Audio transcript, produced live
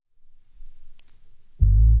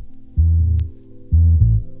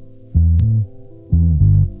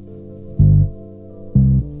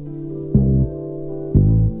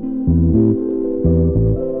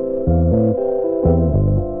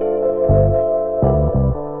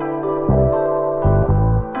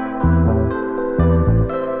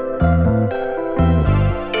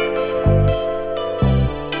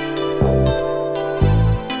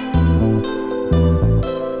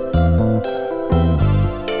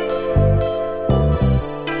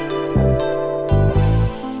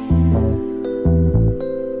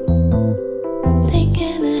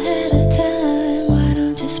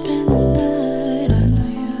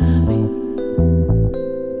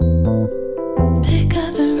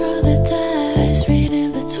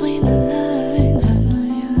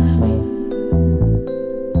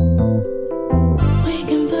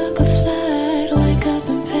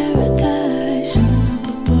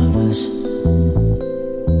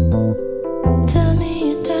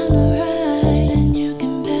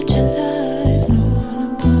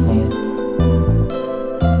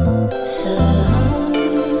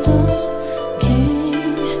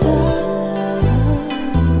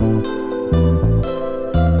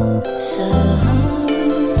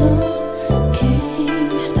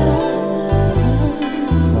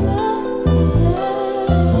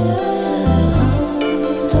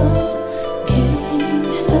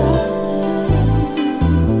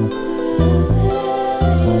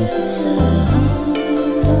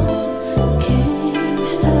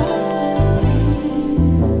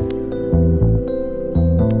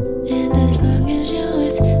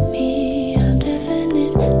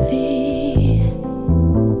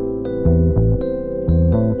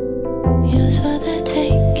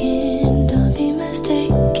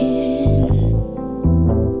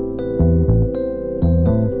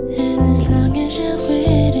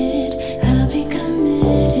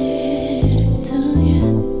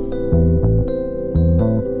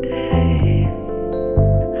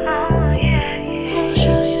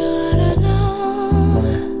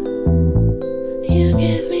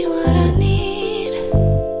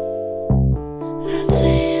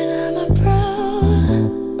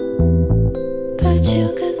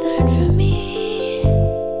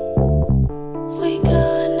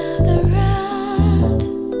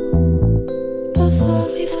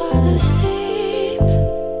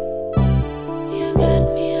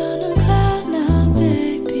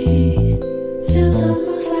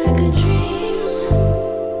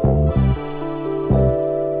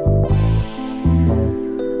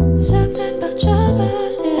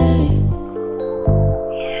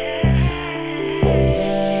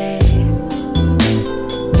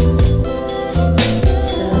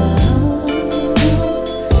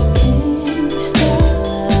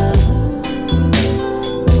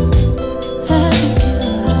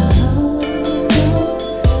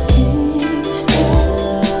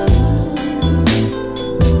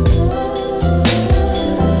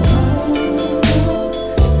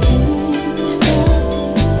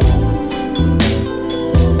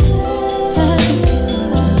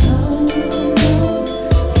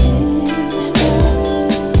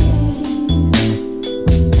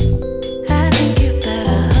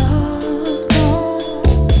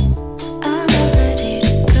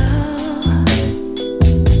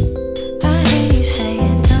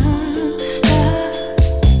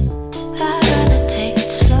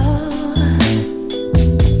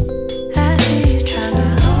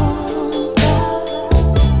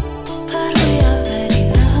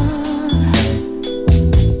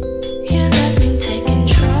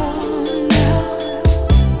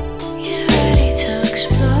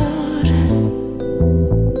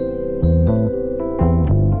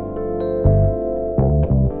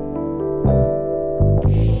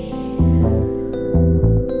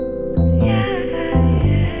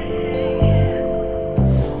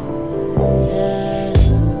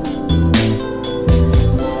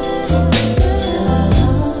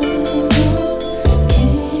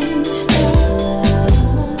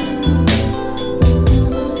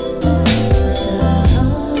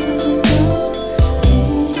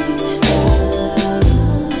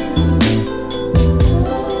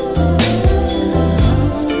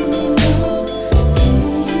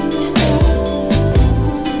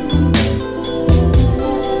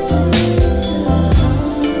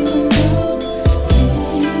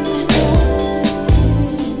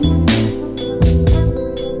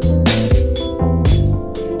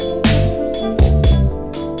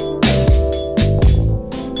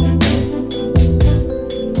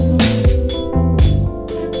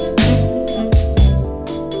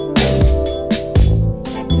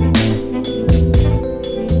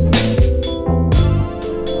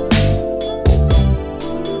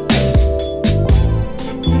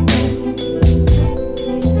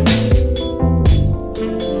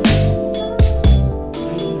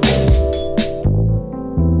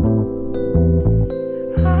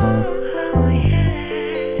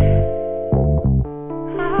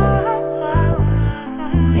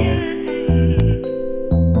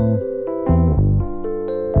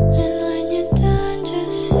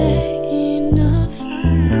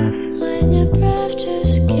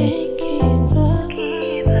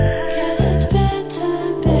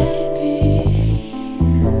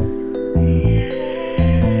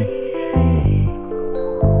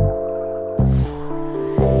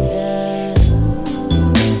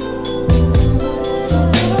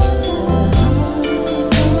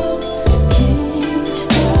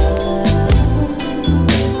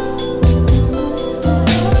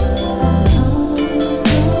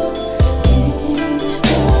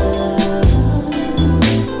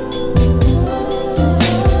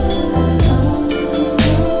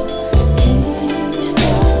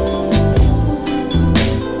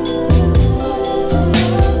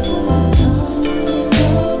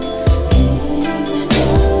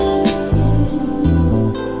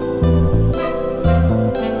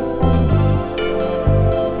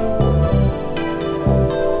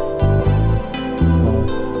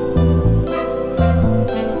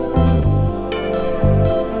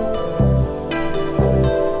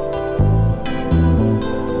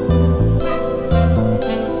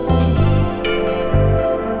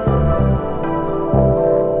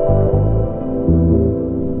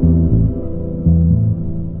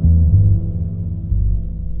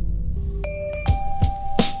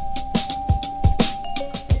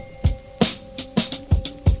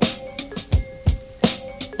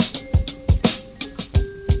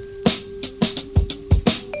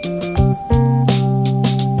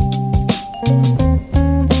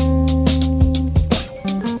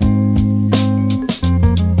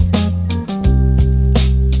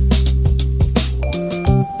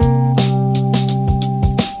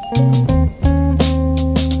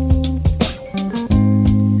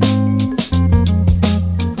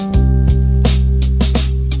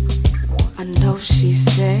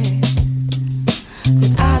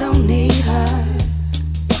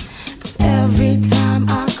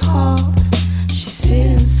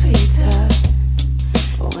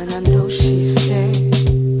I know she's sick.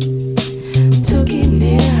 Took it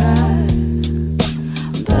near her,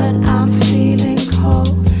 but I'm feeling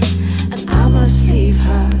cold and I must leave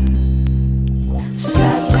her.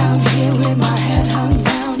 Sat down here with my head hung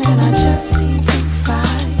down and I just seem to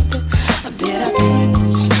find a bit of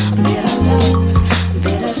peace, a bit of love, a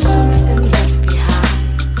bit of something left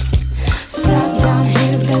behind. Sat down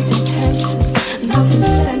here, best intentions, nothing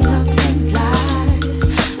said, nothing lied.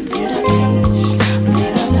 A bit of peace, a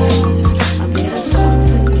bit of love, a bit of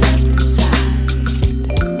something left inside.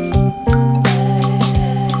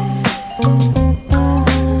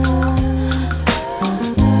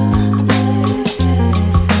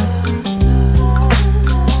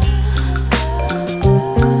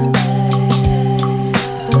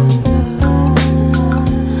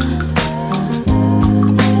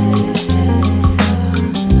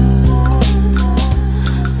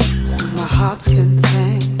 My heart's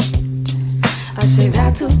content. I say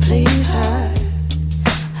that to please her.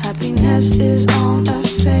 Happiness is on her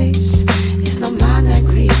face. It's not mine that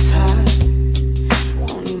greets her.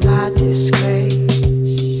 Only my disgrace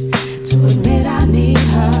to admit I need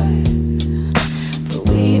her. But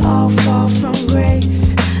we all fall from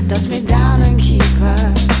grace. Dust me down and keep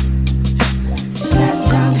her. Sat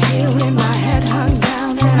down here with my head hung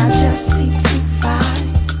down and I just seem to find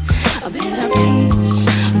a bit of peace,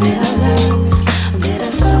 a bit of love, a bit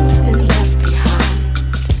of something left behind.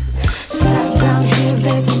 Sat down here,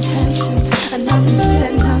 best intentions, and nothing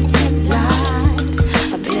said, nothing lied.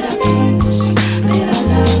 A bit of peace, a bit of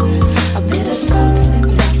love, a bit of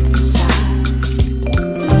something left inside.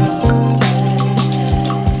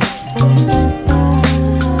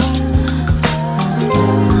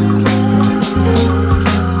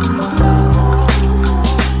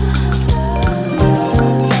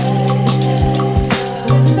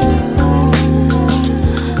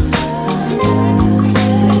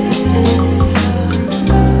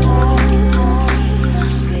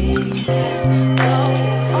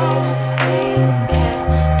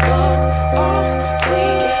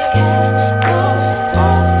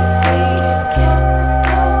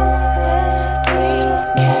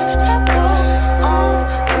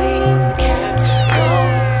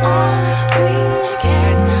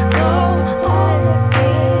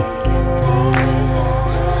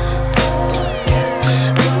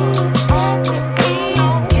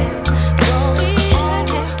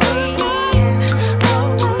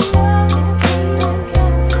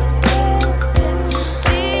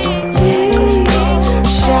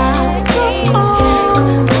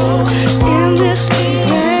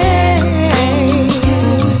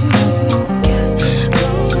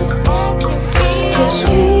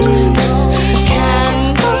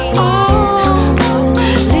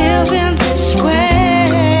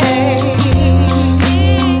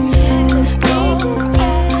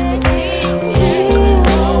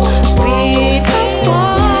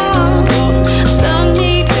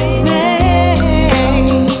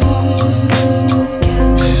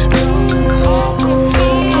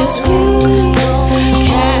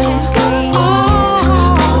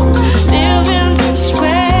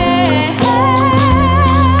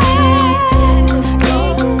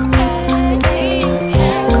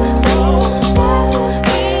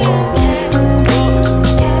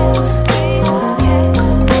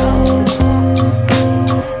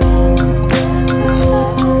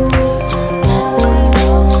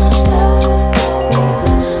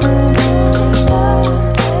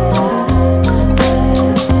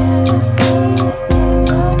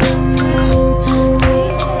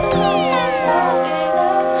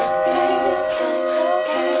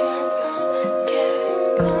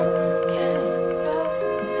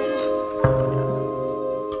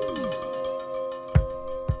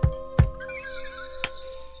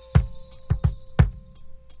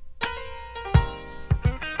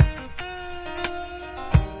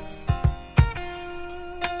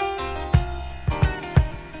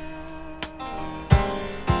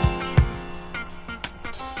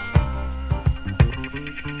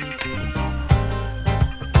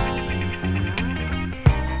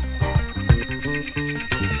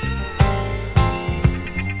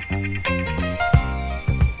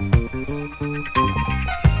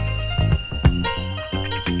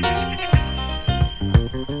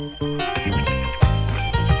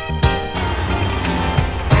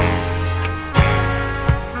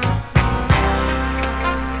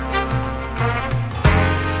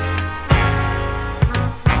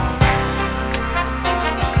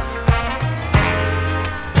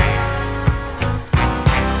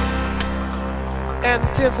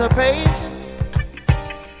 Anticipation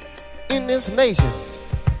in this nation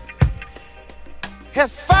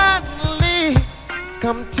has finally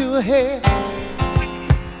come to a head.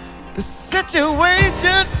 The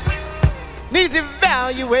situation needs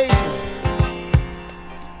evaluation.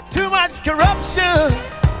 Too much corruption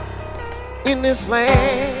in this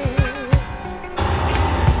land.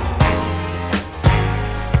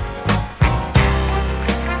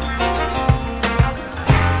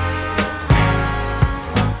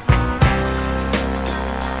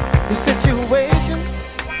 The situation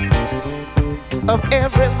of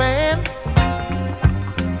every man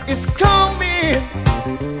is coming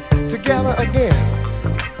together again.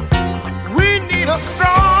 We need a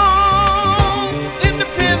strong,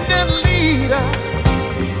 independent leader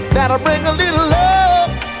that'll bring a little love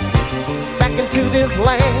back into this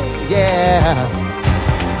land, yeah.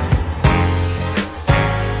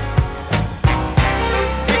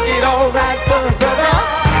 Make it all right for us, brother.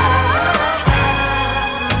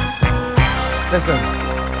 Listen,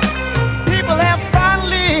 people have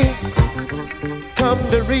finally come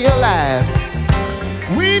to realize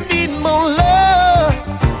we need more love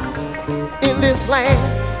in this land.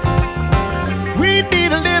 We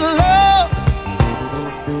need a little love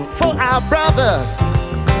for our brothers.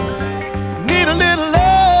 Need a little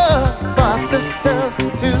love for our sisters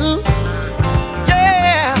too.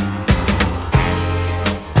 Yeah.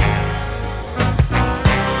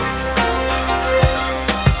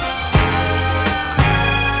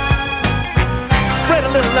 Spread a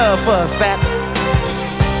little love for us, fat.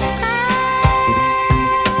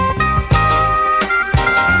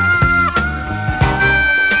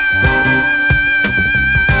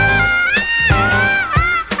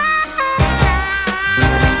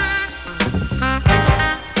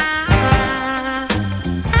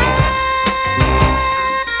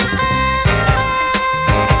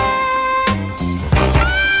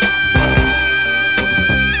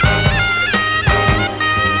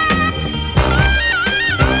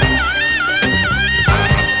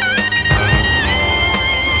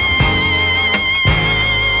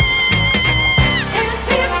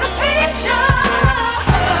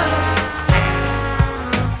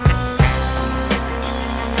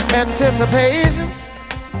 Anticipation,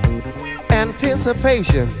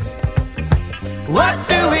 anticipation. What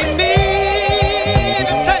do we need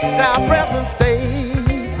to change our present state?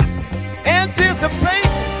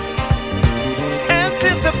 Anticipation,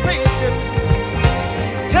 anticipation.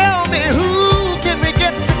 Tell me, who can we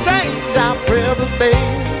get to change our present state?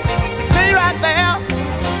 Stay right there.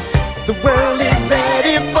 The world is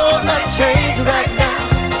ready for a change right now.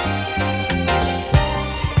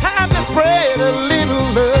 It's time to spread a little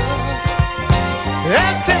love.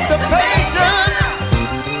 Anticipation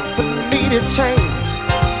for needed change.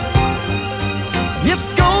 It's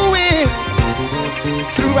going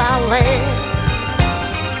through our land.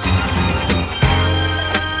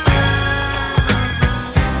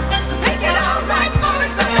 Make it all right for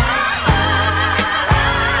us tonight.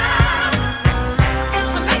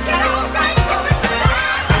 Make it all right for us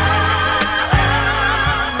tonight.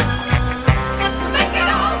 Make it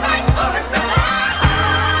all right for us tonight.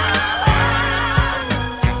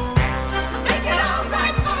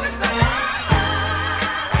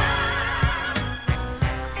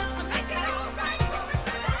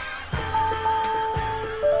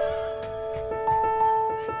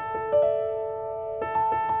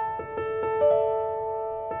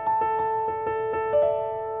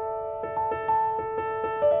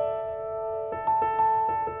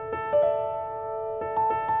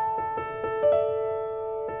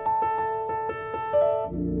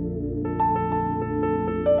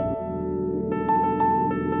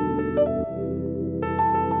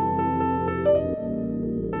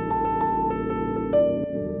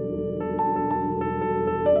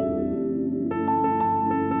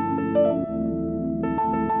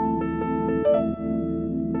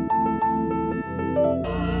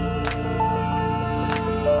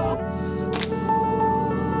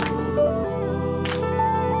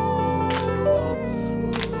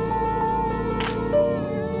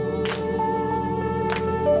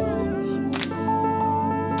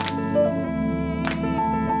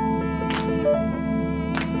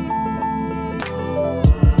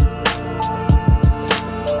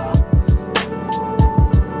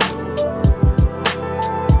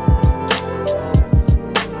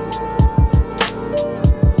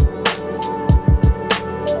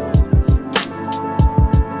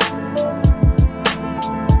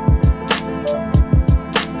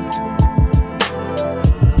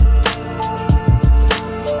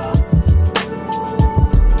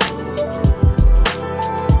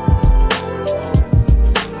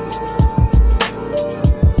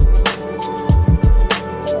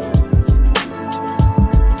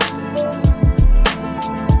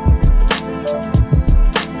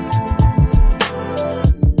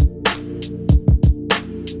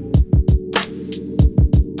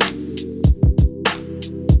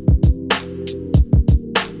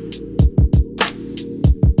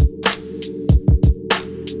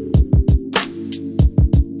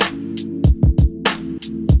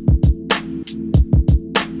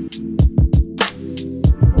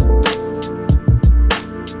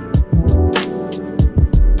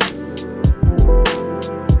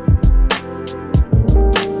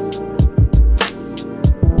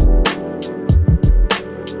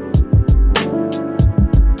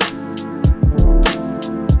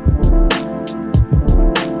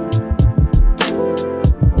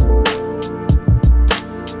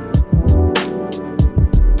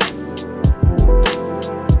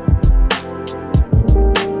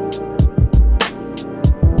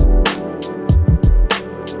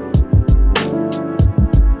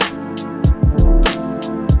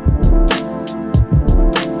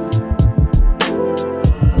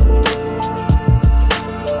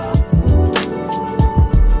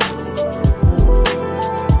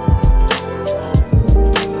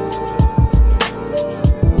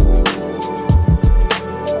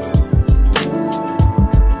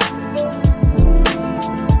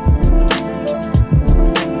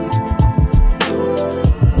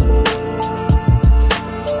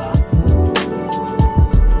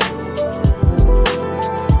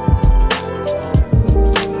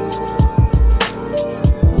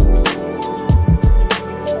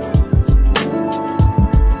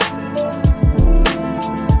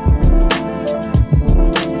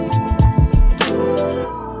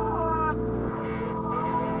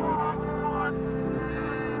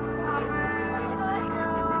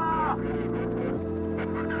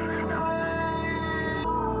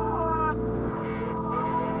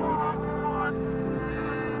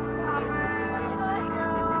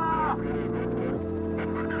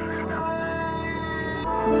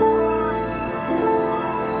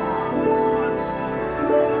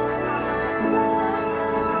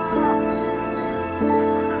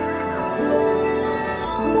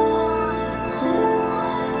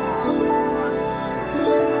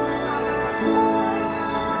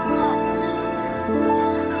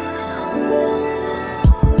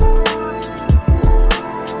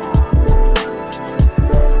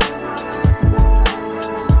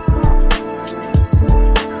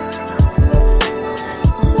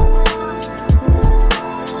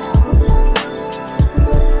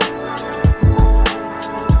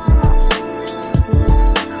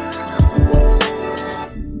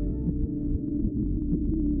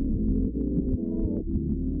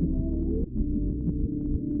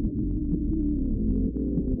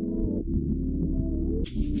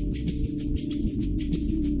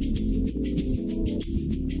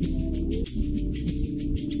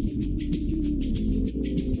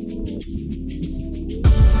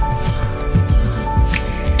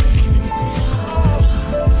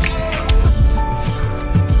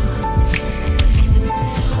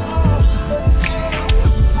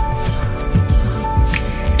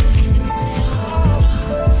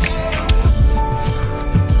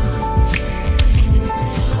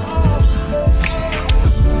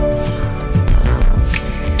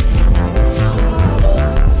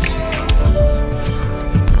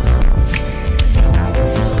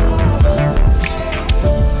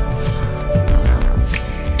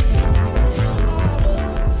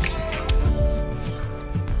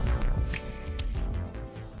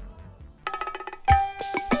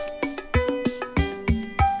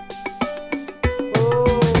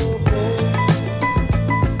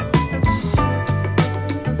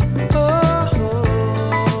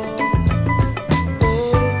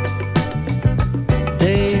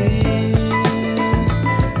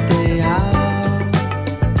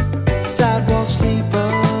 Sidewalk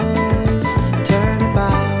sleepers turn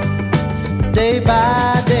about day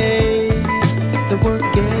by day. The work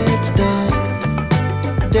gets done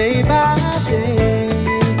day by day.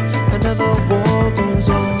 Another war goes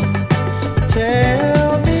on.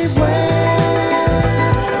 Tell me where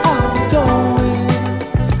I'm going.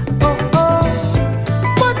 Oh, oh,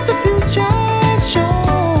 what's the future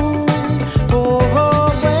showing? Oh,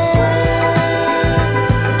 where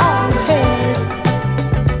I'm headed.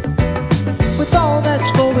 With all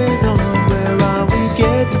that's going on, where are we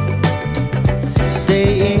getting?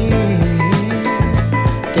 Day in,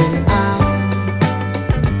 day out.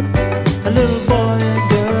 A little boy and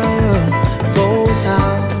girl go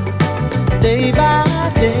down. Day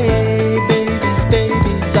by day,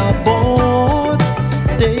 babies are born.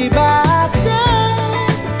 Day by day,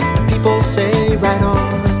 people say right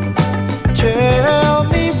on. Tell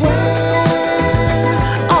me where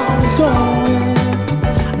I'm going.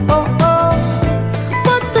 Oh, oh,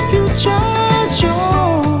 what's the future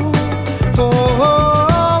show?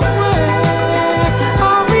 Oh, where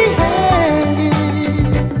are we headed?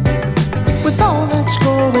 With all that's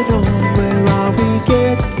going on, where are we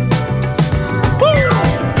getting?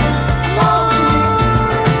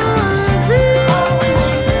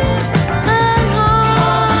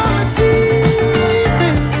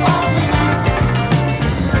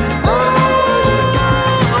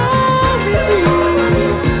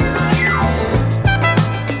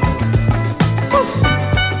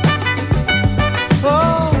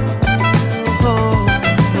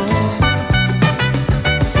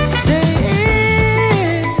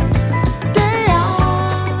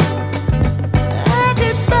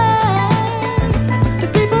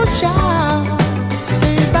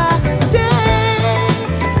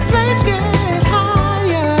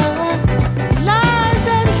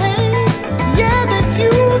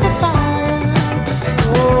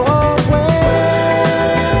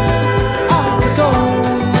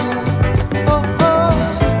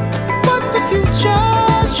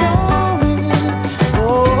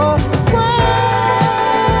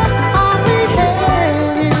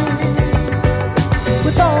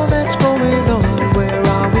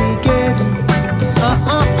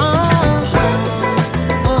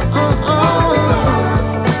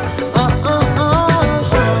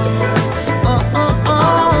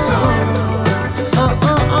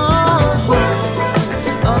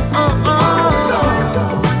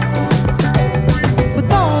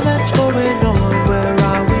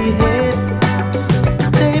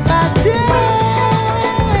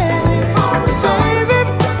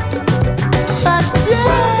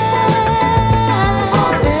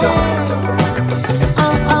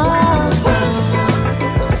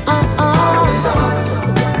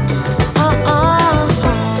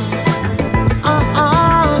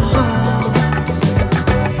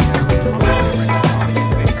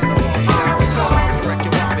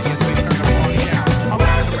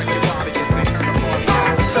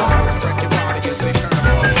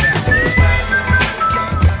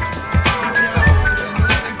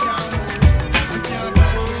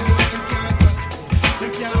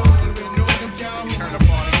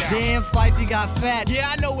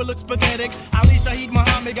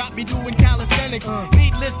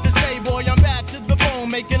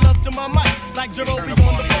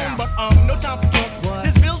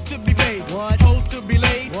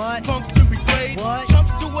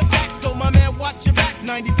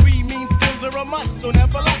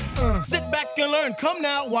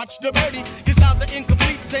 Watch the birdie. His styles are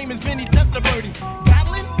incomplete, same as Vinny Testaverde.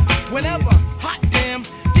 Battling whenever, hot damn.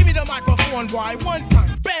 Give me the microphone, why? One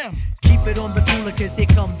time, bam. Keep it on the cooler, cause here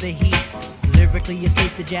come the heat. Lyrically, it's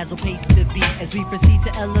space the jazz will pace the beat. As we proceed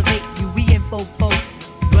to elevate you, we in fofo.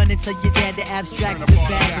 Run into your dad, the abstracts the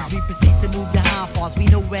bag. As we proceed to move the high parts, we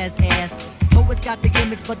know as ass. Poets got the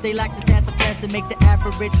gimmicks, but they lack the sassafras to make the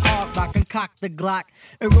average hard rock and cock the Glock.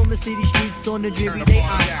 And roam the city streets on the dreary day.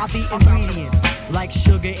 I be ingredients like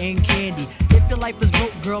sugar and candy. If your life is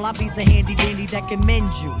broke, girl, I'll be the handy dandy that can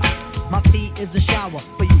mend you. My feet is a shower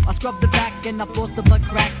for you. I scrub the back and I force the blood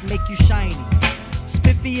crack, make you shiny.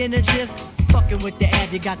 Spiffy in a jiff, fucking with the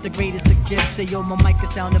ad, you got the greatest of gifts. Say yo, my mic is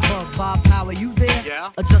sound above. Bob Power, you there?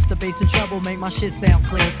 Yeah. Adjust the bass and treble, make my shit sound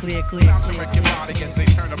clear, clear, clear. I'm about to wreck your body and say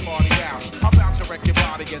turn the party out. I'm about to wreck your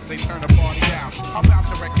body and say turn the party out. I'm about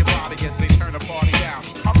to wreck your body and say turn the party out.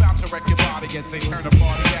 I'm about to wreck your body and say turn the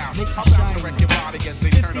party out. I'm about to wreck your body and say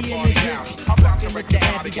turn the party out. I'm about to wreck your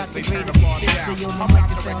body and say turn the party out. I'm about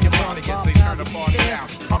to wreck your body and say turn the party out.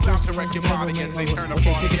 I'm about to wreck your body and say turn the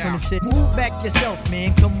party out. Move back yourself,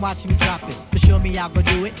 man, come watch me drop it. For sure sure me I go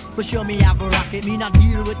do it. For sure me I go rock it. Me not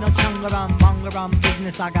deal with no changaram, bangaram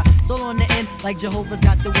business. I got soul on the end like Jehovah's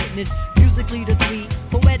got the witness. Musically the three,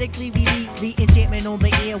 poetically we beat the enchantment on the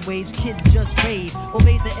airwaves. Kids just rave,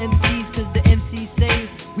 obey the MCs cause the MCs save.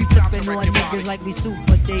 We flippin' on niggas like we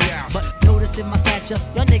Super Dave. But noticing my stature,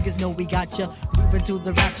 y'all niggas know we got ya. Moving to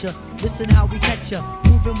the rapture, listen how we catch ya.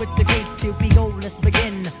 Moving with the grace, here we go, let's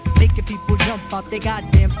begin. Making people jump out their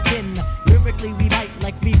goddamn skin. Lyrically we bite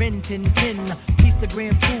like we Rin Tin Tin. He's the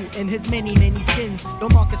Grand Pooh in his many skins.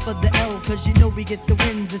 Don't mark us for the L cause you know we get the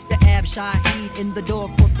wins. It's the Ab Shaheed in the door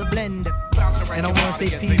for the blend. And I wanna say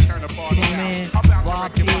peace to my man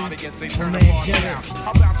Rob P, my man Jared,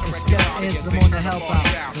 and Skepta Ansel on the help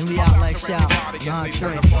out. And we out like shout, Nah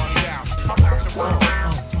Trey.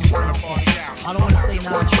 I don't wanna say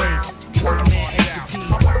Nah Trey. My man Extra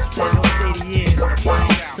P said don't say the years.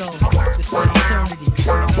 So, it's for eternity. You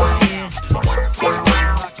know what I'm saying? Rock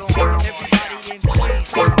on, everybody in Queens.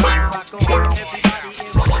 Rock on, everybody in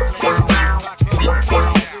Brooklyn. Rock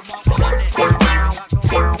on,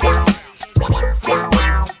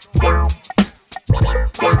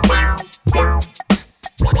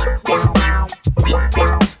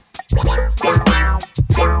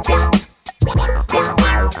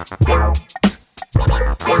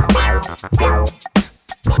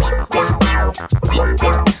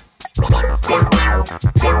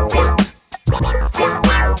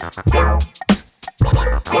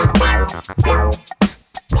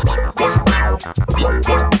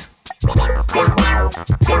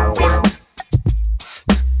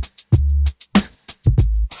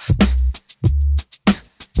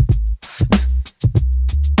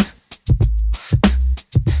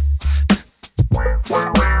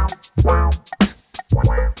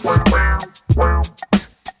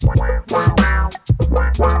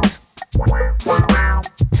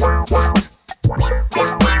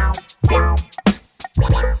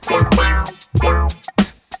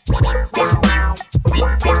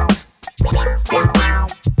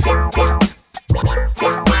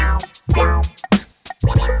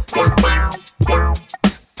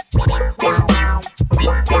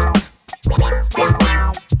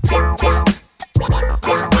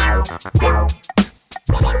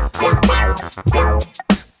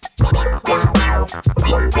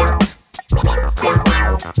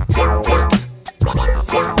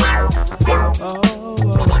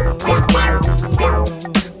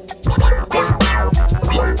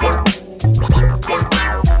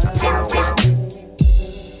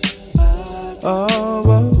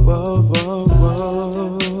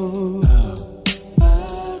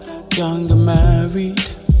 Young and married,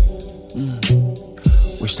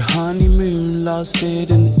 wish the honeymoon lasted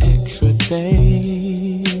an extra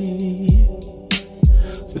day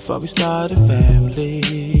before we start a family.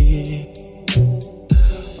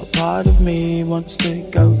 A part of me wants to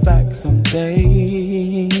go back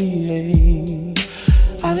someday.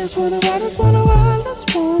 I just wanna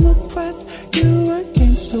press you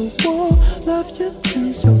against the wall. Love you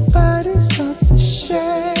till your body starts to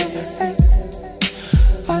shake.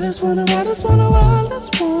 I just wanna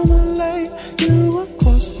lay you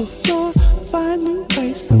across the floor. Find new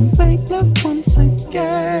ways to make love once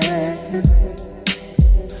again.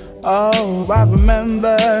 Oh, I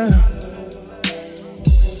remember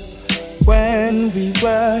when we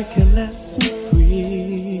were careless and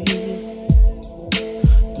free.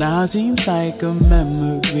 Now seems like a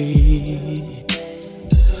memory,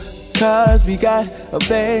 'cause we got a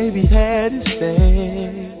baby head and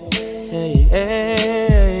face. Hey, hey.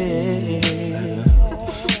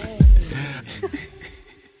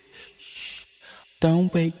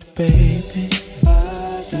 Don't wake the baby.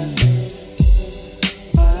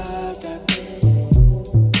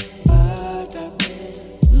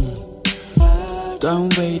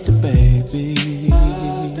 Don't wait the baby.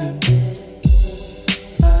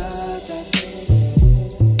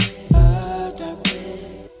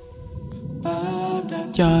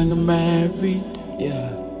 Young and married,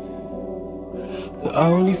 yeah. The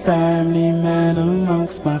only family man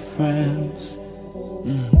amongst my friends.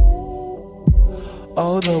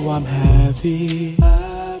 Although I'm happy,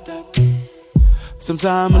 some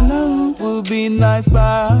time alone will be nice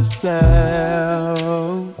by ourselves.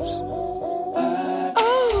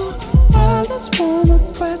 Oh, I just wanna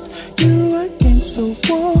press you against the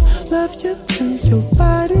wall. Love you till your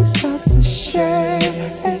body starts to shake.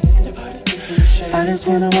 I just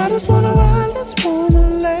wanna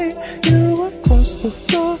lay you across the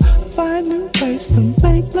floor. Find new ways to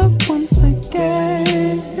make love once again.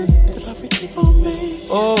 The love we keep on me.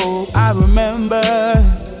 Oh, I remember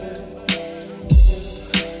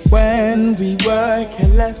when we were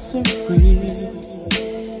careless and free.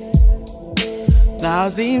 now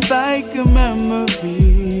seems like a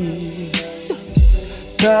memory.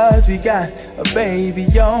 'Cause we got a baby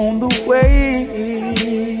on the way.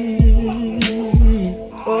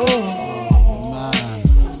 Oh man.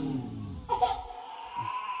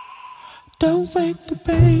 Don't wake the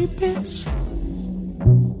babies.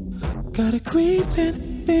 Got a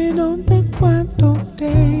creeping, been on the grind all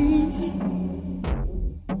day.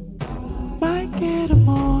 Might get a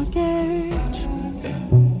mortgage,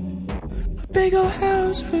 a big old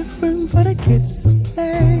house with room for the kids to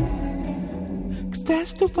play. 'Cause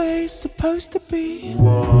that's the way it's supposed to be.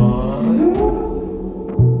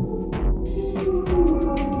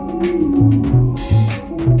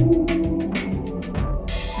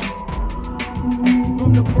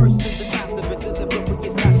 From the first to the last of it, delivery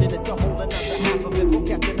is passionate. The whole another half of it,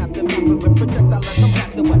 forecasting after map of it. Projectile like I'm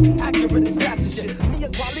faster with accurate assassin shit. Me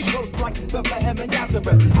and quality close like Bethlehem and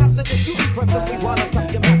Nazareth. After this, you be pressing me while I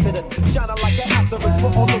top your master this. Shining like an asterisk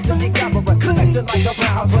for all those that you gather. Connected like a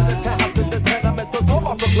roundhouse with the townhouse and the tenements. Those home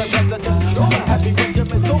of Brooklyn residents. You're a happy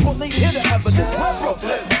regiment, don't believe, hear the evidence. We're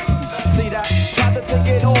Brooklyn. See that? Got to take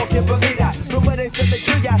it all, can't believe that. From where they said they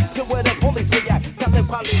react to where the police react. Tell them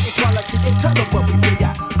quality, equality, and tell them where we be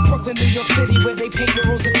at. Brooklyn, New York City, where they pay the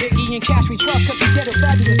rules of Biggie and cash we trust. 'Cause they get a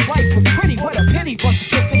fabulous life, but pretty, what a pity. Plus it's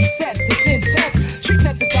still 50 cents, it's intense. Street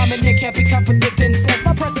sense is dominant, can't be comforted in sense.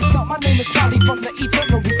 My presence felt, my name is Polly from the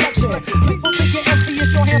eternal reflection. People think your MC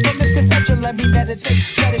is shorthand for misconception. Let me meditate,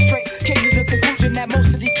 set it straight. Came to the conclusion that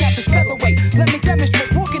most of these cats is featherweight. Let me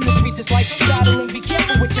demonstrate, walking the streets is like battling. Be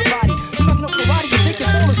careful with your body. You must know karate, you think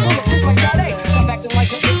it's all is full of things like Sade. Come acting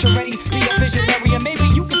like a bitch already, be a visionary, and maybe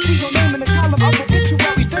you can see your name in the column of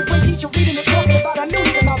obituaries. Third grade teacher reading and talking about I knew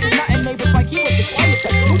the mouth is nothing. Neighbors like you was the quiet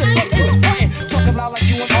type. Who the fuck they was fighting? Talking loud like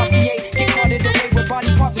you on RCA. Get carted away with body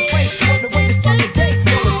parts and trains. What the way to start the day?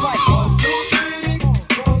 Know it's like 1, 2, 3, 4,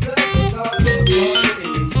 5, 6, 7, 8.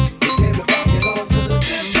 We came to rock it on to the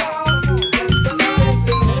tip top. That's the lights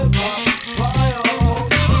in hip hop. Why oh?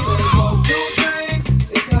 Say 1, 2, 3.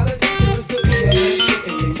 It's not a difference to be a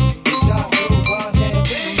we shot through rock and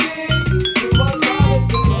biggie. Too much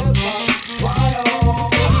lights in hip hop. Why oh?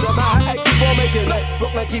 I said my head keep on making it.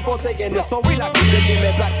 Brooklyn keep on taking it. So relax, we can give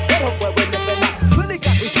it back. That hope where we're living at. Really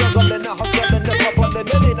got me struggling, now hustling, the bubble, and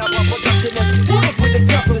then I'm up production. And what else we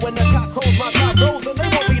discussing when the cock crows, my cock goes, and they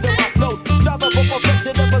want me to rock those. Driving for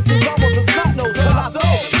perfection ever since I was a snot nose. But I saw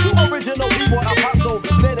true original B-boy apostle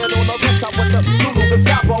standing on the rooftop with the Zulu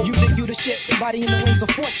Gestapo. You think you the shit, somebody in the wings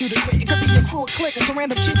will force you to quit. It could be a crew, a clique, or some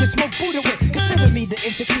random kid you smoke Buddha with. Consider me the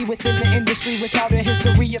entity within the industry without a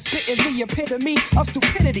history of spitting the epitome of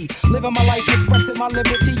stupidity. Living my life, expressing my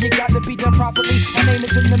liberty, you got to be done properly. My name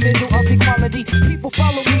is in the middle of equality. People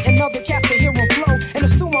follow me and other cats to hear them flow and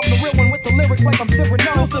assume I'm the real one with the lyrics like I'm Cyrano.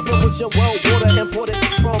 Still sipping with your well water imported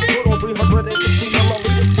from good old 360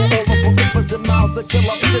 milliliters for all the believers and miles of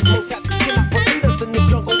kilometers. Most cats cannot proceed us in the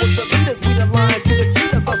jungle with the leaders. We the lions, you the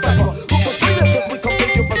cheaters. I suffer. Who can beat us if we come to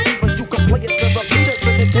your receivers? You can play it to the leaders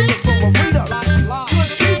and then take us from a reader. Good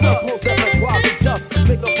Jesus, most epic, quality just.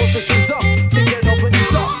 Make up push the keys up, think it open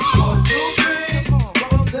these up. 1, 2, 3, 4,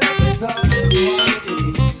 7, 8.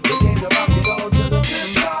 We came to rock it on to the tip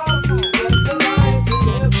top. That's the lights in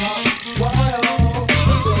hip hop. Why oh?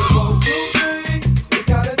 Say 1, 2, 3. It's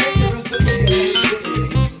kinda dangerous to be a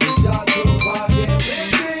we shot through rock and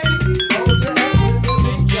biggie. Hold the head in the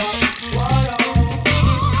big drop. Why oh?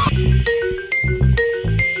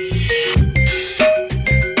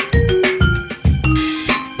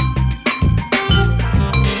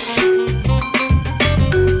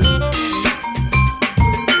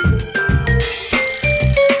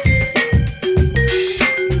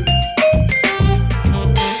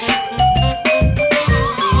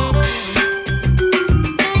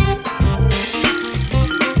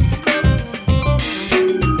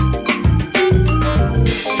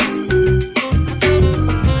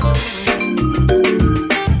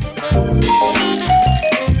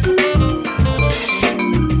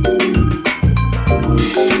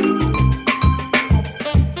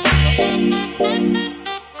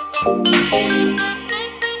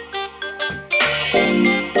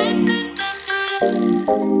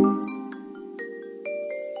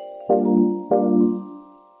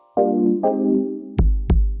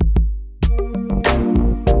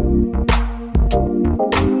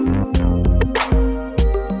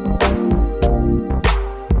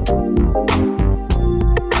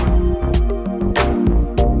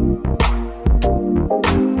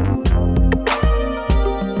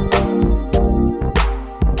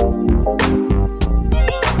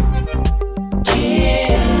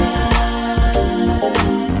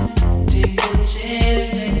 Take a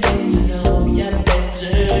chance and get to know you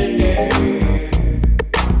better, girl.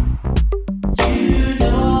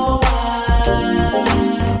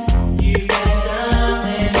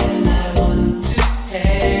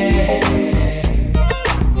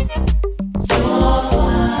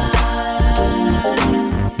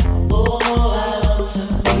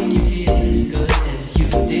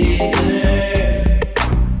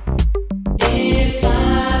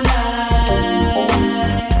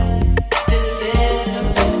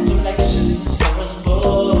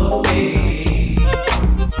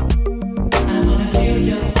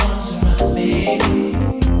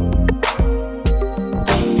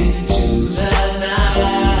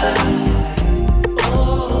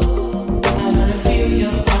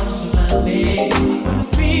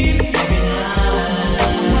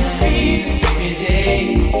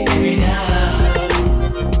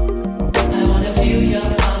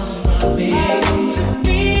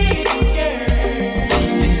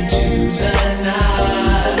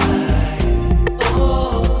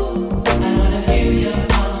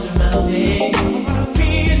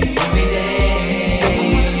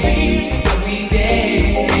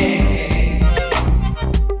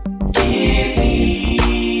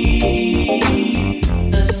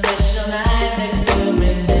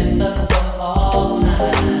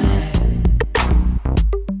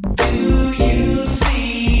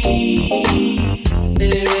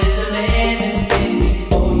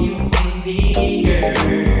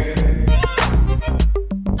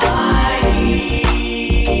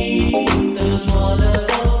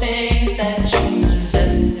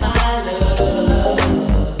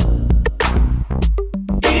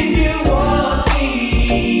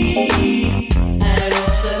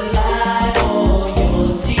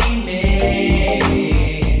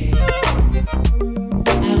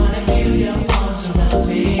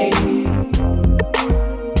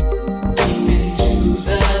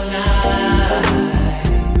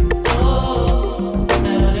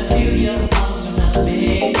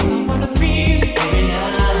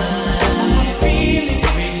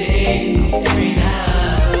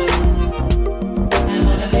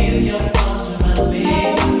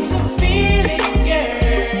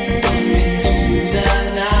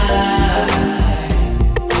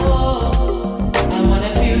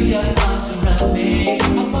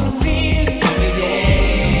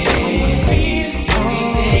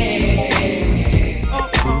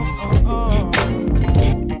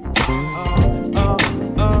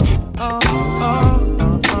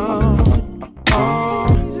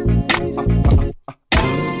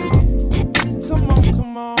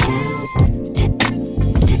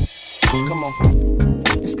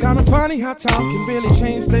 funny how time can really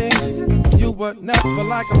change things. You were never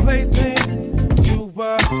like a plaything. You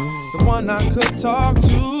were the one I could talk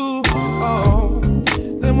to. Oh,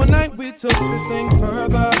 then one night we took this thing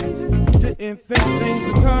further. Didn't think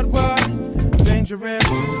things occurred were dangerous.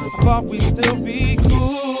 I thought we'd still be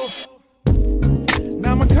cool.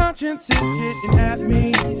 Now my conscience is getting at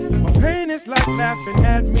me. My pain is like laughing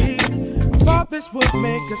at me. I thought this would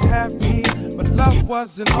make us happy, but love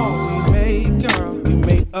wasn't all we made, girl. We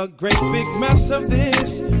made a great big mess of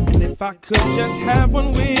this, and if I could just have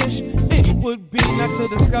one wish, it would be not to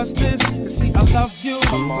discuss this. Cause see, I love you,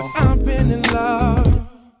 but I've been in love.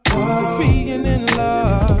 Being in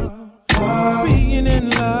love. Being in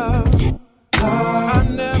love. I've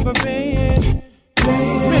never been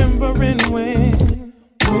remembering when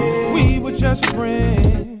we were just friends.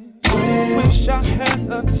 Wish I had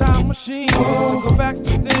a time machine to go back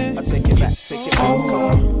to then. I take it back, come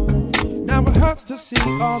on. Now it hurts to see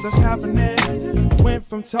all that's happening. Went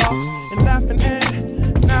from talks and laughing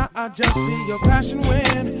and now I just see your passion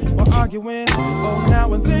win. We're arguing, oh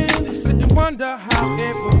now and then. I sit and wonder how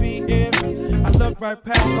it would be if I look right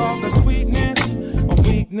past all the sweetness. My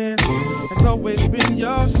weakness has always been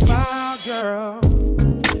your smile, girl.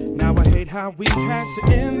 Now I hate how we had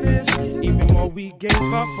to end this. Even more we gave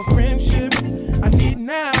up for friendship. I need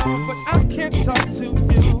now, but I can't talk to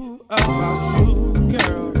you about you,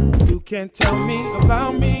 girl. You can't tell me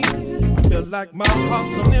about me. I feel like my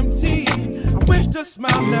heart's on empty. I wish the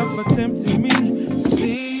smile never tempted me.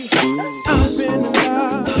 See, I've been in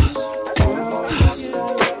love.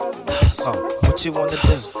 Oh, what you wanna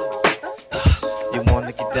do? You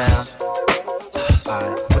wanna get down?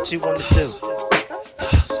 Alright, what you wanna do?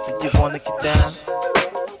 You wanna get down?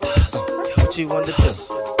 What you wanna do?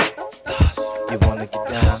 You wanna get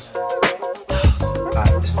down?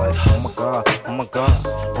 It's like, oh my god, oh my god,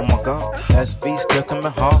 oh my god. SB still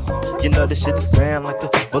coming hard. You know this shit is grand like the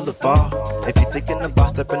boulevard. If you thinking about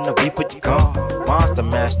stepping up, we put your car. Monster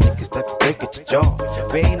mash niggas that be breaking your jaw.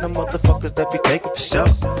 We ain't no motherfuckers that be taking for sure.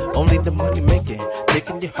 Only the money making,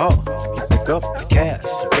 taking your heart. You pick up the cash,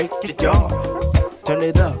 you break your jaw. Turn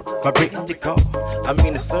it up, vibrating your car. I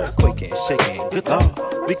mean it's earthquaking, shaking, good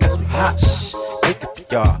lord. We got some hot shh, take it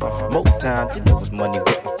for y'all. Motown, you know it's money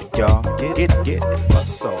waiting for y'all. Get it,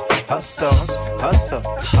 hustle, hustle, hustle,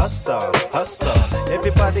 hustle, hustle.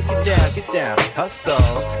 Everybody get down, hustle,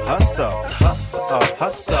 hustle, hustle,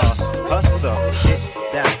 hustle, hustle.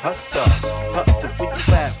 Get down, hustle, hustle. Where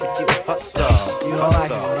you at, where you hustle? You don't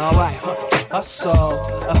like it, alright, hustle.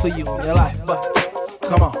 I feel you in your life, but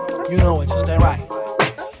come on, you know it just ain't right.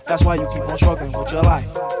 That's why you keep on struggling with your life.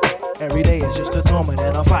 Every day is just a tournament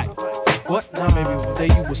and a fight. What? Now maybe one day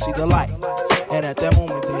you will see the light. And at that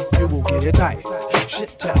moment then you will get it tight. Shit,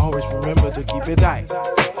 to always remember to keep it tight.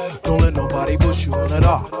 Don't let nobody push you in the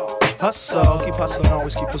dark. Hustle, keep hustling,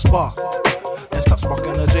 always keep a spark. And stop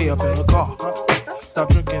sparking a J up in the car. Stop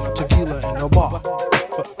drinking tequila in the bar.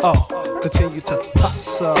 But continue to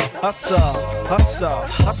hustle, hustle, hustle,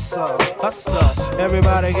 hustle, hustle.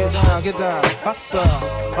 Everybody get down, hustle,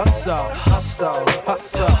 hustle, hustle,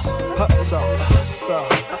 hustle, hustle, hustle,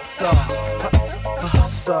 hustle,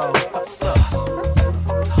 hustle,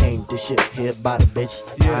 hustle. Ain't this shit here by the bitch?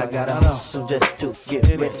 Yeah, I gotta hustle just to get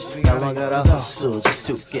rich. Now I gotta hustle just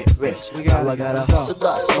to get rich. Now I gotta hustle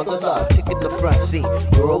up, smuggle love, taking the front seat.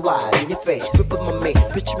 Worldwide in your face, gripping my mate.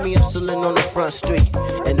 Picture me hustling on the front street.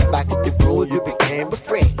 In the back of the road, you became a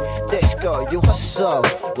freak. Let's go, you hustle.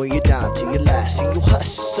 When you're down to your last, and you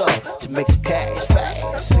hustle to make some cash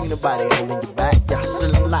fast. See nobody holding you back, you're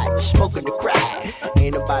hustling like smoking the crack.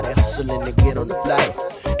 Ain't nobody hustling to get on the blow.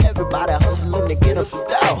 Everybody hustling to get up some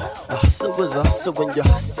dough. A hustle is a hustle when you're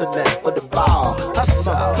hustling for the ball.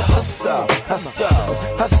 Hustle, hustle, hustle,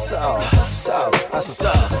 hustle, hustle,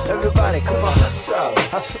 hustle. Everybody come on, hustle,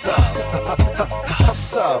 hustle,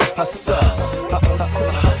 hustle, hustle,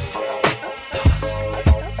 hustle.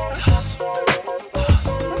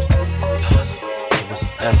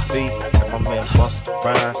 SB and my man Busta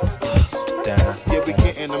Rhymes. Down. Yeah, we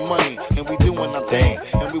getting the money and we doing our thing,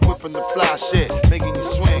 and we whipping the fly shit, making you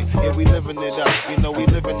swing. Yeah, we living it up, you know we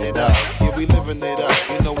living it up. Yeah, we living it up,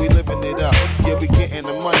 you know we living it up. Yeah, we getting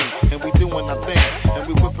the money and we doing our thing, and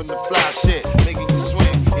we whipping the fly shit, making you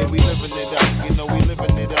swing. Yeah, we living it up, you know we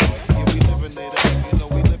living it up. Yeah, we living it up, you know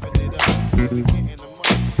we living it up. Yeah, we getting the money.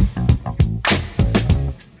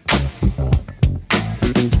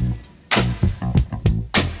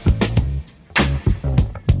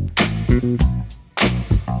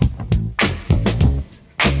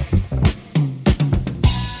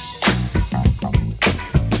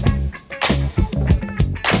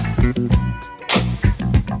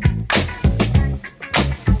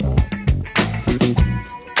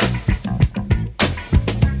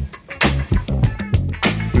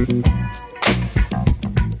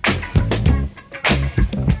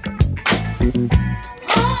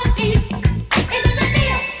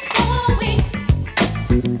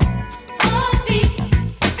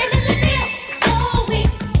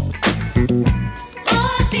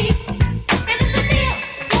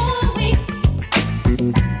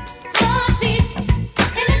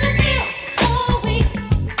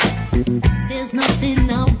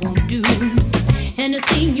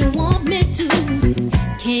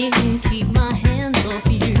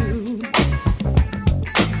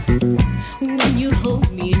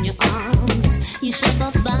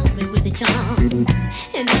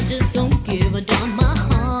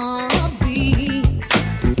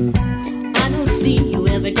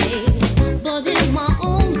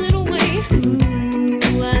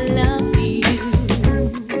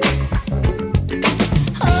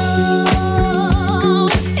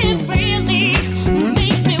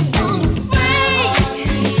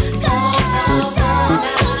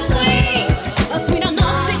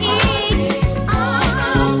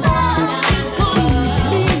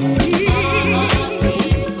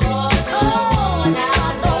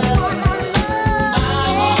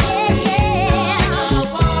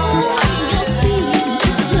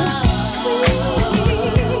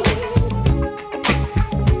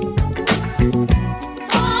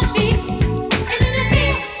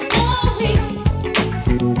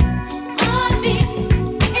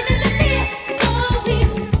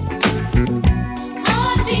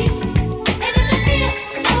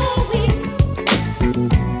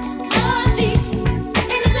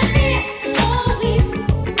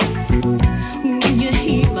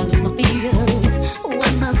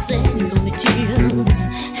 sad and lonely tears.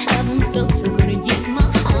 Haven't felt so good in years. My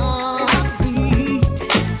heartbeat.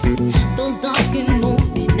 Those dark and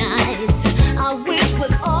lonely nights. I wish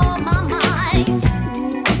with all my might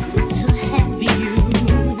to have you.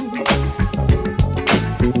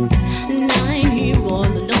 Lying here all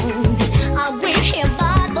alone. I wait here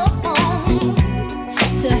by the phone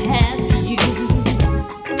to have you.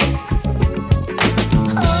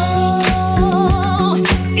 Oh,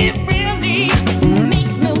 it really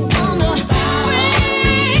makes me wanna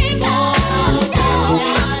break out. Oh,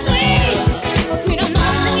 so sweet, sweet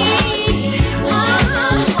enough to eat. My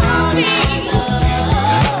heartbeat. Oh,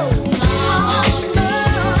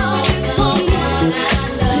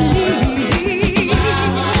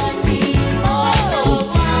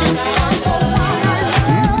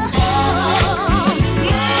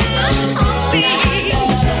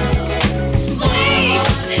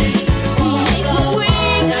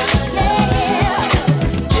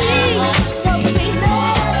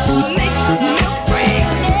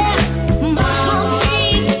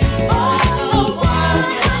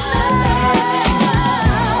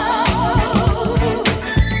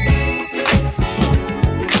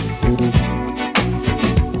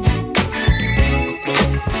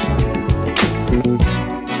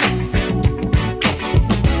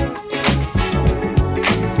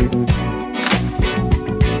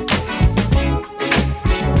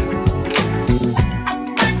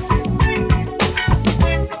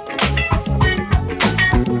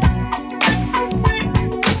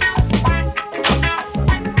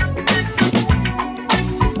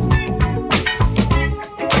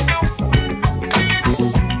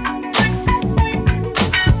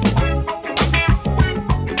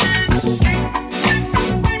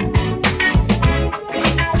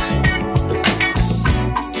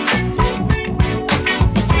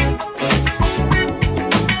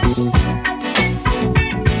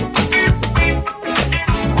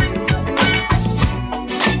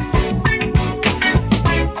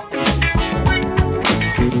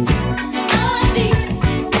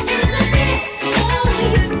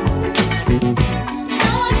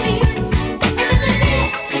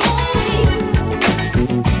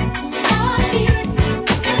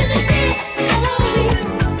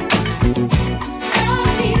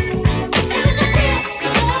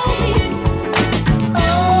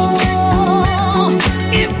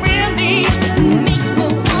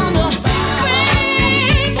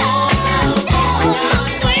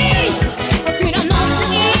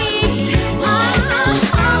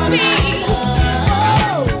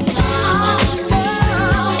 my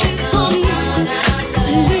love is for me.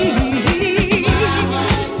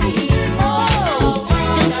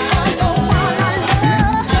 Just follow my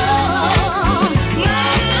love. My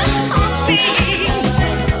heartbeat.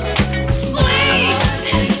 Sweet,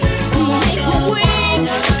 makes me wing.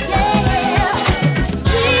 Yeah,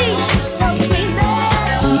 sweet, your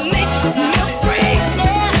sweetness makes me free.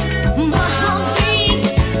 Yeah, my heartbeat's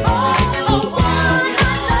for the one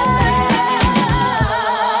I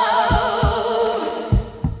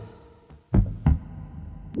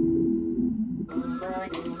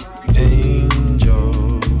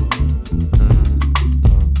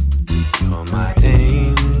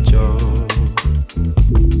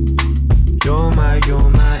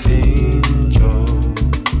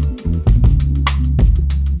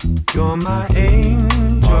You're my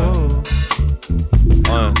angel.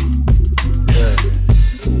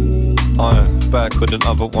 Back with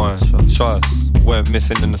another one. Trust. Went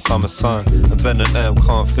missing in the summer sun. And Ben and M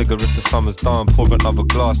can't figure if the summer's done. Pour another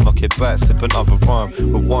glass, knock it back, sip another rhyme.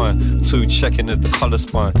 Rewind, 2 checking as the colour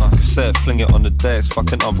spine. Cassette, fling it on the desk,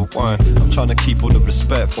 fucking unrewind. I'm trying to keep all the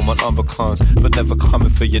respect for my number cons, but never coming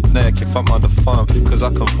for your neck if I'm under fun. Cause I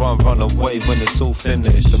can run away when it's all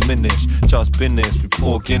finished. Diminished, just business, we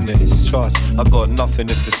pour Guinness. Trust, I got nothing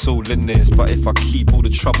if it's all in this. But if I keep all the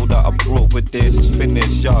trouble that I brought with this, it's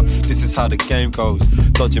finished, yeah. This is how the game goes.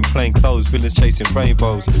 Dodging plain clothes, villains chasing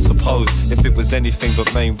rainbows. Suppose if it was anything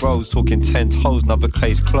but main roads, talking 10 toes, another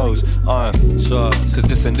case closed. I'm sure, cause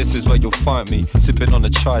this is where you'll find me, sipping on a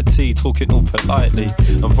chai tea, talking all politely.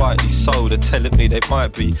 And rightly so, they're telling me they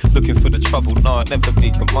might be looking for the trouble. Nah, never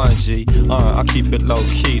me can mind G. I keep it low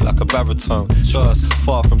key like a baritone. Just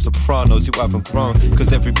far from sopranos who haven't grown,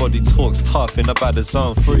 cause everybody talks tough in a bad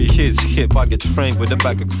zone. 3 kids hit by a train with a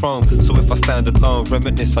bag of chrome. So if I stand alone,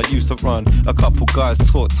 reminisce I used to run. A couple guys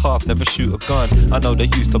talk tough, never shoot a gun. one. I know they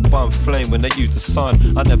used to bum flame when they used the sun.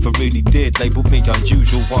 I never really did, label me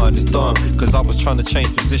unusual one. It's done, cause I was trying to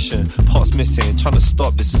change position. Parts missing, trying to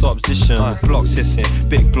stop this subposition. Blocks hissing,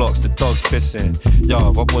 big blocks, the dogs pissing. Yo,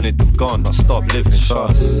 I wanted them gone, I stopped living.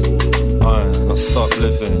 Trust, I stopped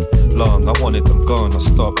living. Long, I wanted them gone, I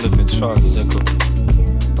stopped living. Trust,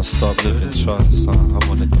 I stopped living. Trust, I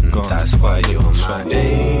wanted them gone. That's why you're my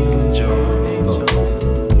angel.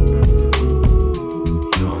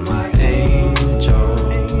 You're my angel.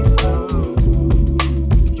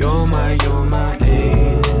 You're my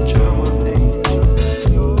angel.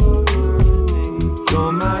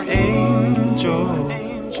 You're my angel.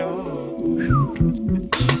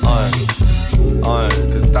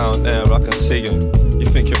 Cause down there I can see you. You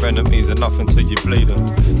think your enemies are nothing till you bleed them.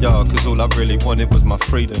 Yo, cause all I really wanted was my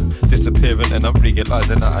freedom. Disappearing and I'm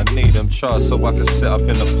realizing that I need them. Trust so I can sit up in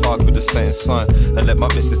the park with the same sign and let my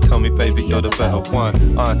missus tell me, baby, you're the better one.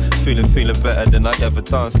 I'm feeling better than I ever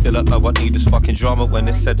done. Still I know I need this fucking drama when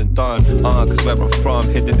it's said and done. Cause where I'm from,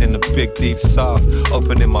 hidden in the big deep south,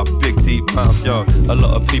 opening my big deep mouth. Yo, a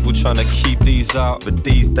lot of people trying to keep these out, but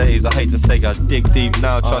these days I hate to say I dig deep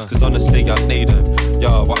now. Trust cause honestly I need them.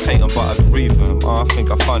 Yo, I hate them but I grieve them. I think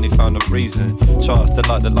I finally found a reason. Trust the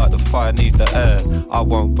light the fire needs the air. I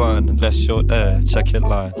won't burn unless you're there. Check it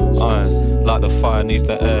line. Like the fire needs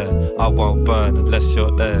the air. I won't burn unless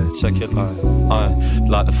you're there. Check it line.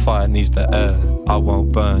 Like the fire needs the air. I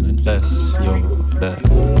won't burn unless you're there.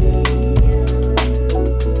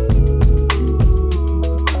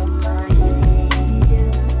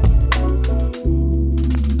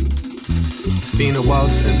 It's been a while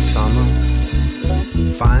since summer.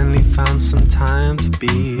 Finally found some time to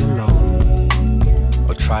be alone,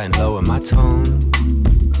 or try and lower my tone.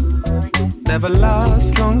 Never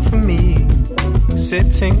lasts long for me,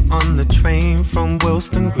 sitting on the train from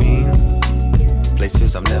Wilston Green,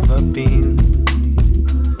 places I've never been.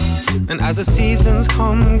 And as the seasons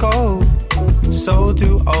come and go, so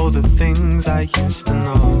do all the things I used to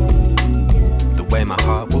know. The way my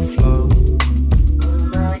heart will flow.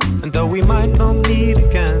 And though we might not meet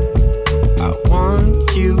again, I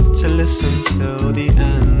want you to listen till the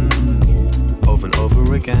end, over and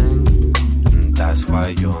over again. And that's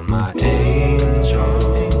why you're my angel.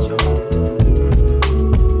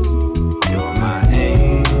 You're my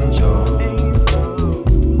angel.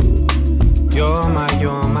 You're my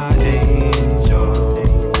angel.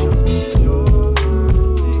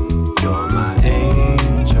 You're my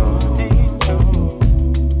angel.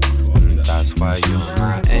 And that's why you're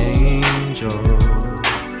my angel.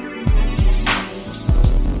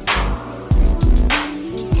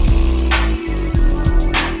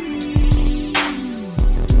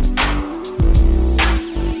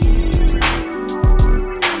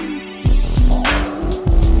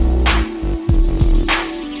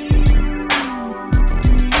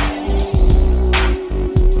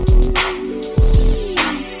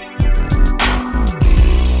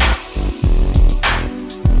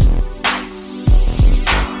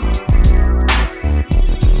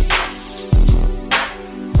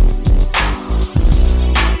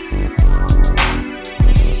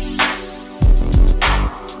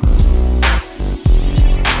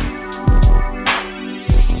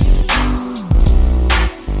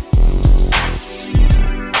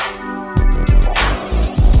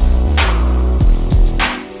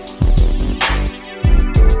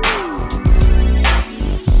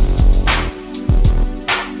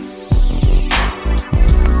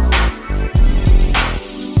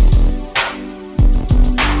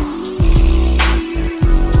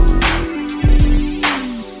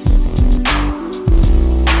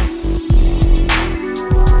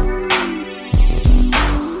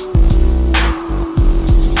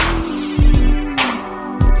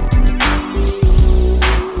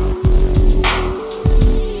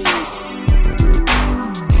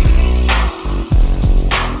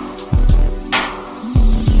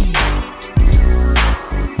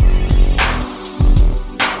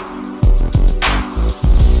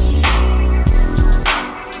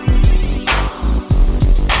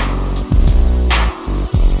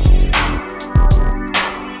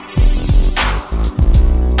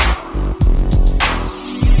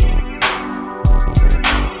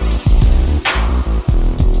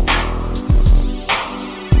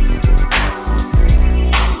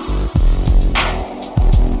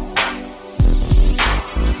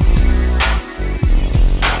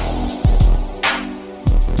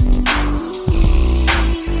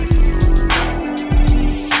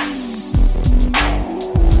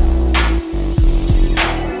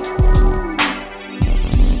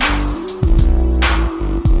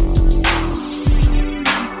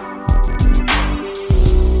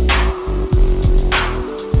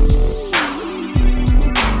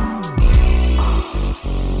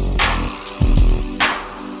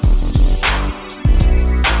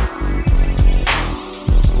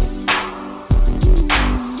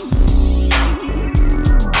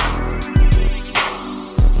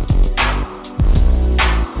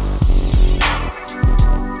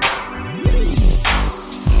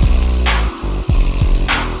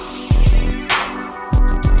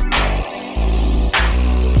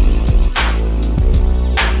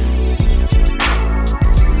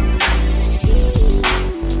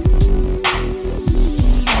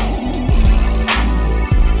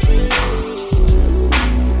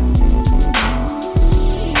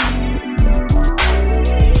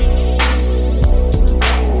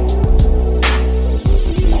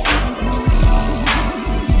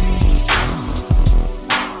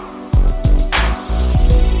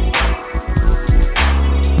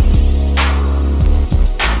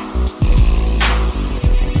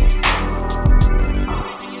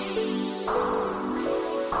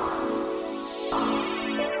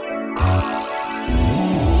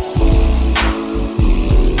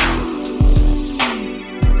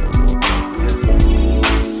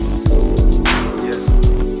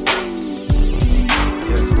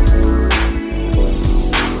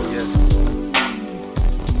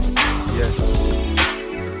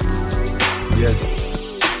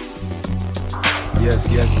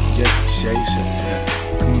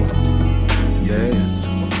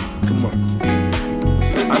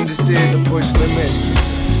 I'm just here to push limits.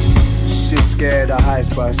 Shit scared of heights,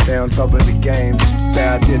 but I stay on top of the game just to say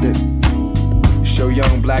I did it. Show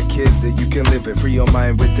young black kids that you can live it. Free your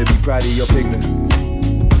mind with it, be proud of your pigment.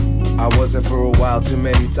 I wasn't for a while, too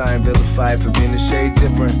many times vilified for being a shade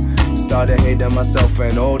different. Started hating myself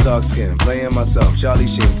and old dark skin, playing myself, Charlie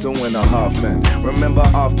Sheen, 2.5 men. Remember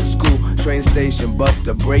after school, train station,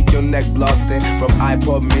 buster, break your neck blasting from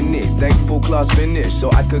iPod mini. Thankful class finished, so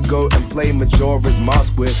I could go and play Majora's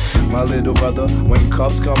Mask with my little brother. When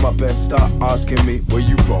cops come up and start asking me, where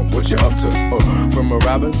you from, what you up to? Oh, from a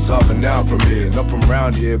rapper, solving now from here. Not from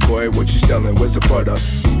round here, boy, what you selling, what's the product?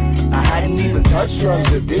 I hadn't even touched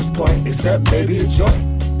drugs at this point, except maybe a joint.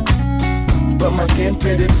 But my skin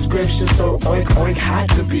fit the description, so oink oink had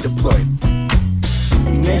to be deployed.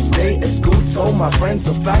 Next day at school, told my friends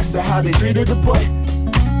the facts of how they treated the boy.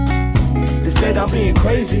 They said I'm being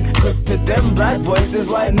crazy, cause to them black voices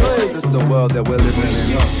like noise. It's the world that we're living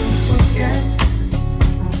in.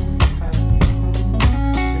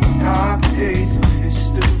 The dark days of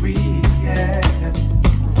history, yeah.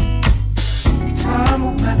 Time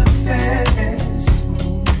will manifest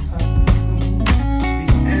the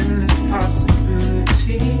endless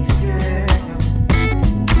possibility, yeah.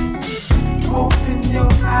 Open your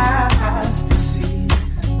eyes to see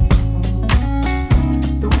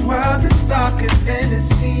the world is darker than it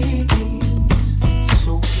seems.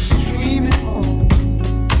 So keep dreaming on,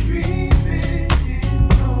 dreaming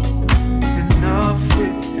on. Enough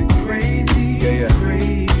with the crazy,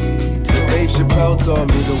 crazy. Dave Chappelle told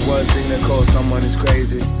me the worst thing to call someone is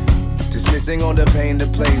crazy. Dismissing all the pain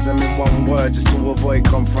that plays them in one word just to avoid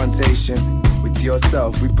confrontation with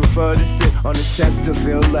yourself. We prefer to sit on the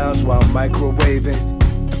Chesterfield lounge while microwaving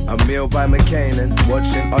a meal by McCain and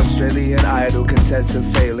watching Australian Idol contestant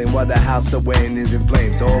failing while the house they're wearing is in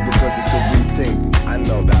flames. All because it's a routine. I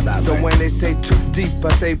know about that. So when they say too deep, I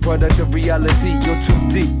say product of reality, you're too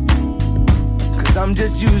deep. Cause I'm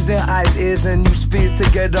just using eyes, ears, and new speeds to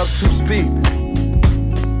get up to speed.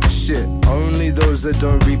 Shit, only those that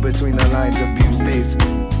don't read between the lines abuse these.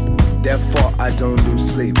 Therefore, I don't lose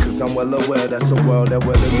sleep, cause I'm well aware that's a world that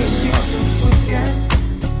we're living in.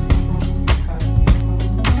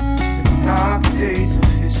 The dark days of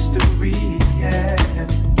history, yeah.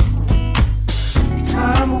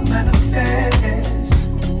 Time will manifest.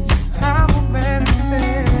 Time will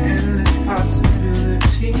manifest. Endless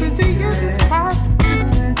possibility. Endless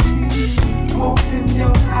possibility. Open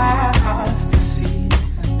your eyes to see.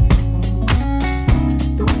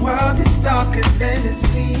 The world is darker than it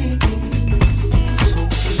seems. So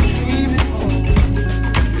keep dreaming on,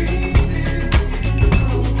 dreaming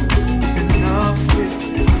on. Enough with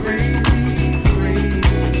the crazy,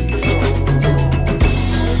 crazy talk. Open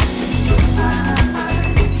your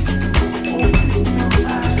eyes, open your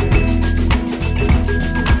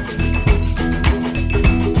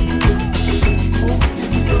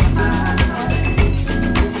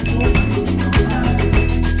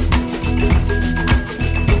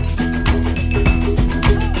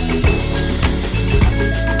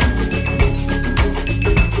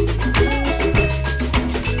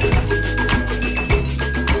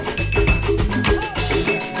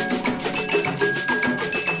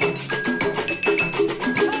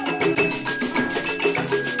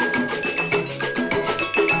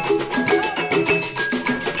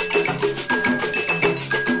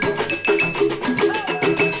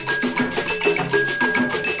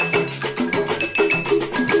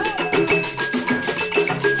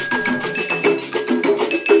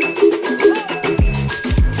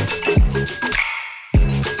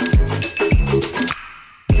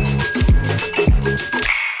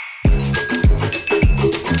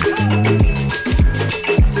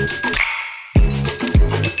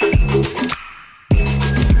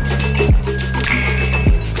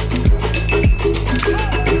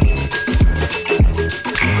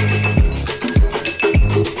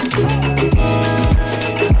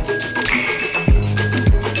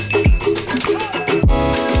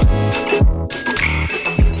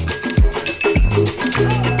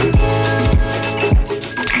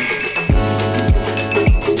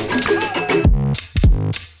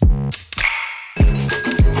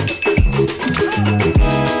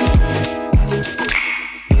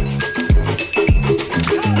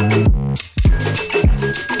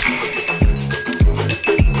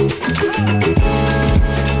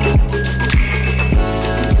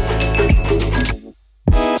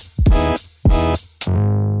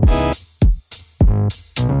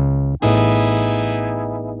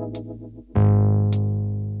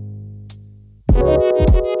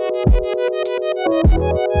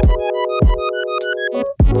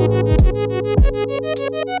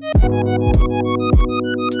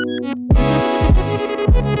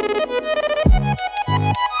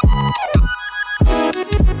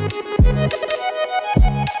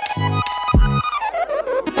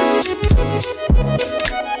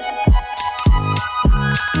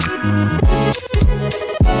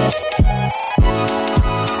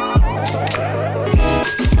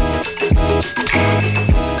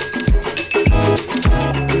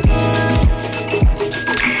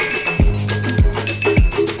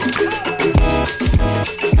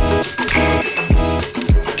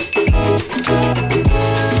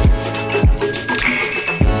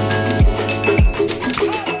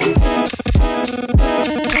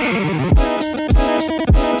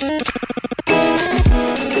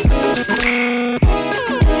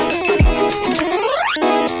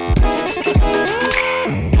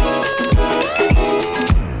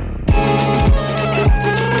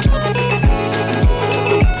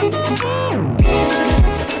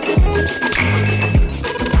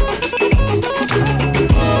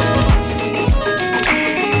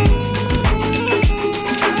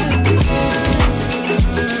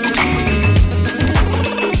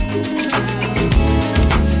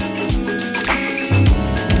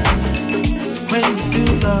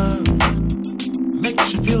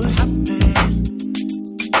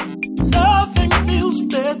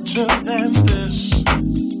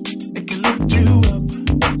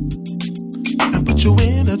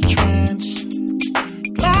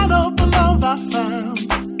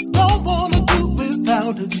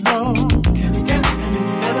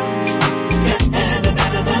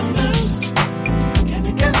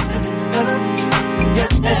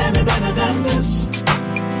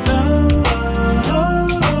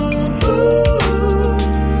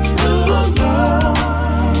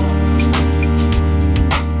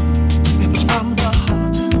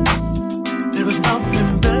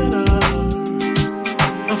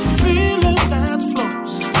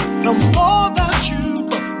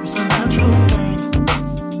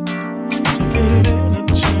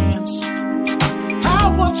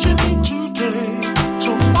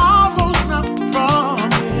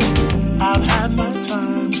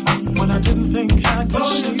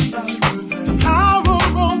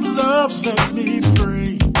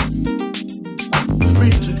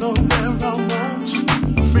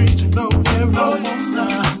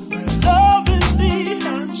Love is the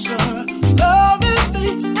answer. Love is the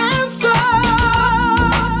answer.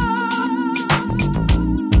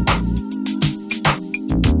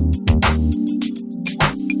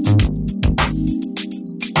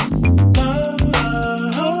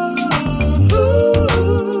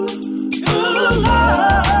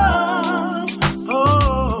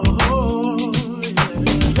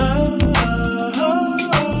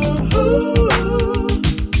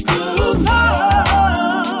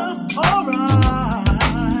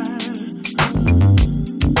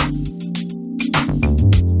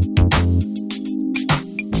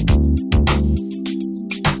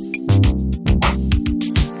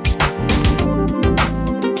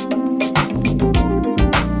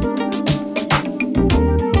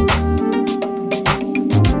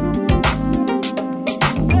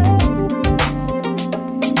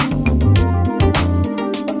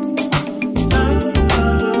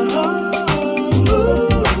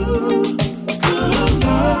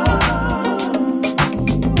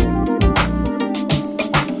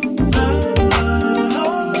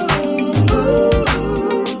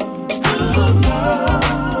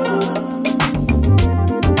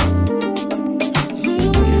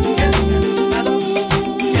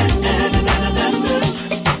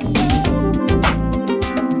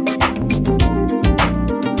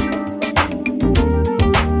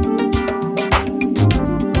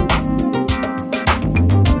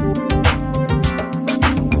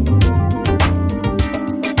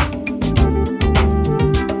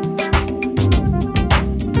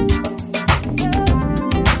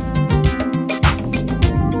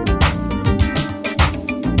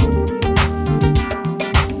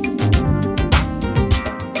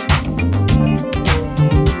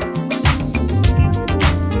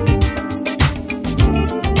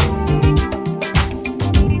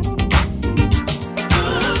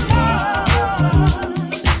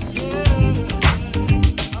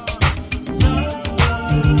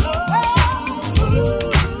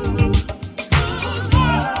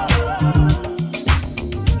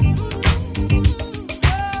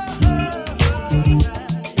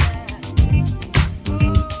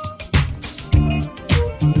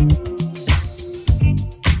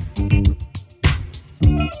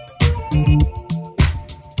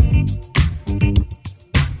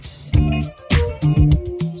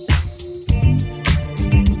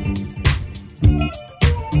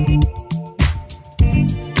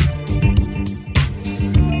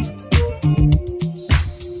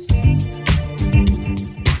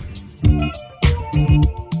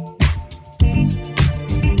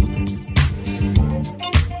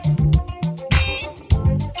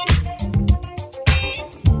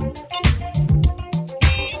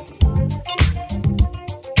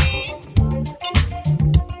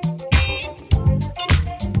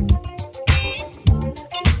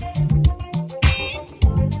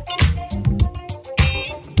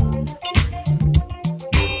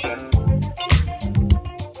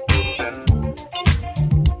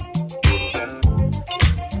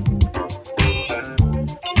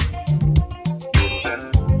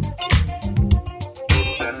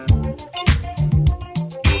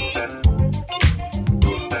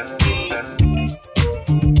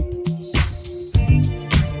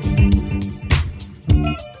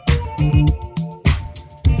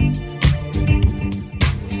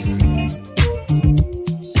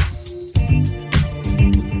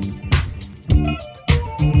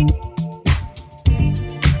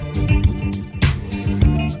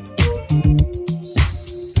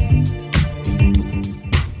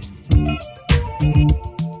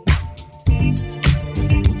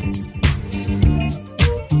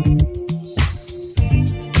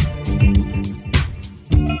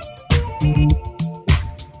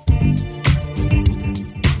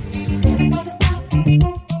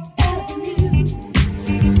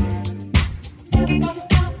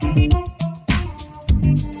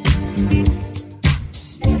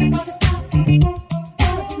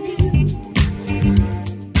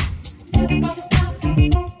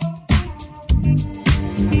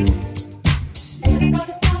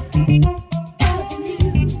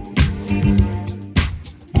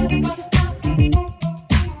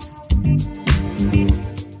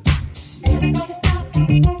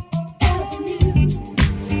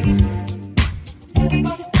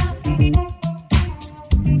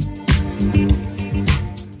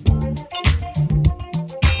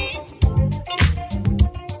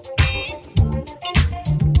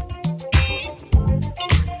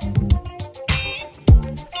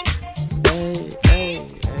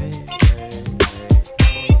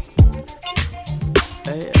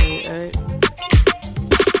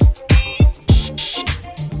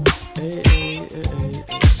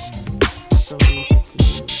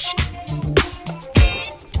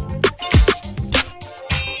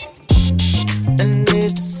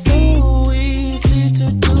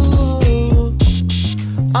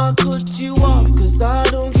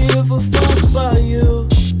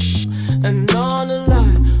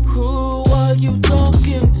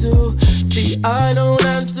 I don't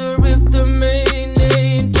answer if the main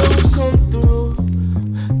name don't come through.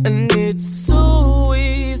 And it's so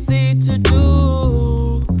easy to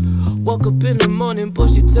do. Woke up in the morning,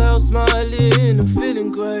 bushy tail, smiling and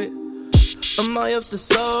feeling great. Am I off the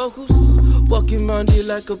sauce? Walking around you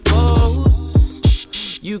like a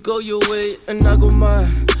boss. You go your way and I go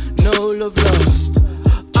mine. No love lost.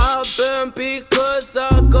 I burn because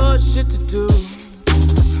I got shit to do.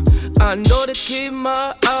 I know to keep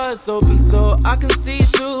my eyes open so I can see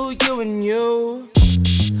through you and you.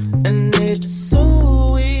 And it's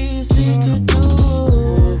so easy to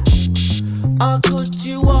do. I cut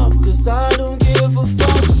you off cause I don't give a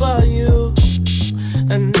fuck about you.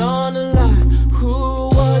 And on the line, who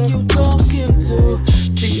are you talking to?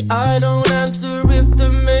 See, I don't answer if the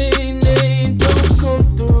main name don't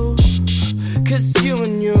come through. Cause you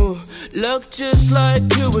and you look just like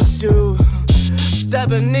you would do.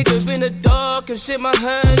 Stab a nigga in the dark and shake my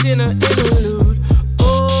hand in an interlude.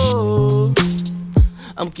 Oh,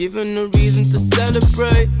 I'm given a reason to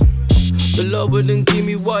celebrate. The Lord wouldn't give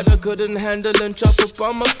me what I couldn't handle and chop up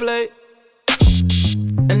on my plate.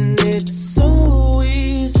 And it's so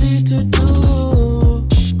easy to do.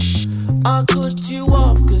 I cut you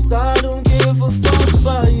off cause I don't give a fuck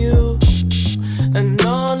about you. And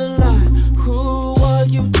on the line, who are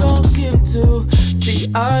you talking to? See,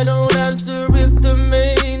 I don't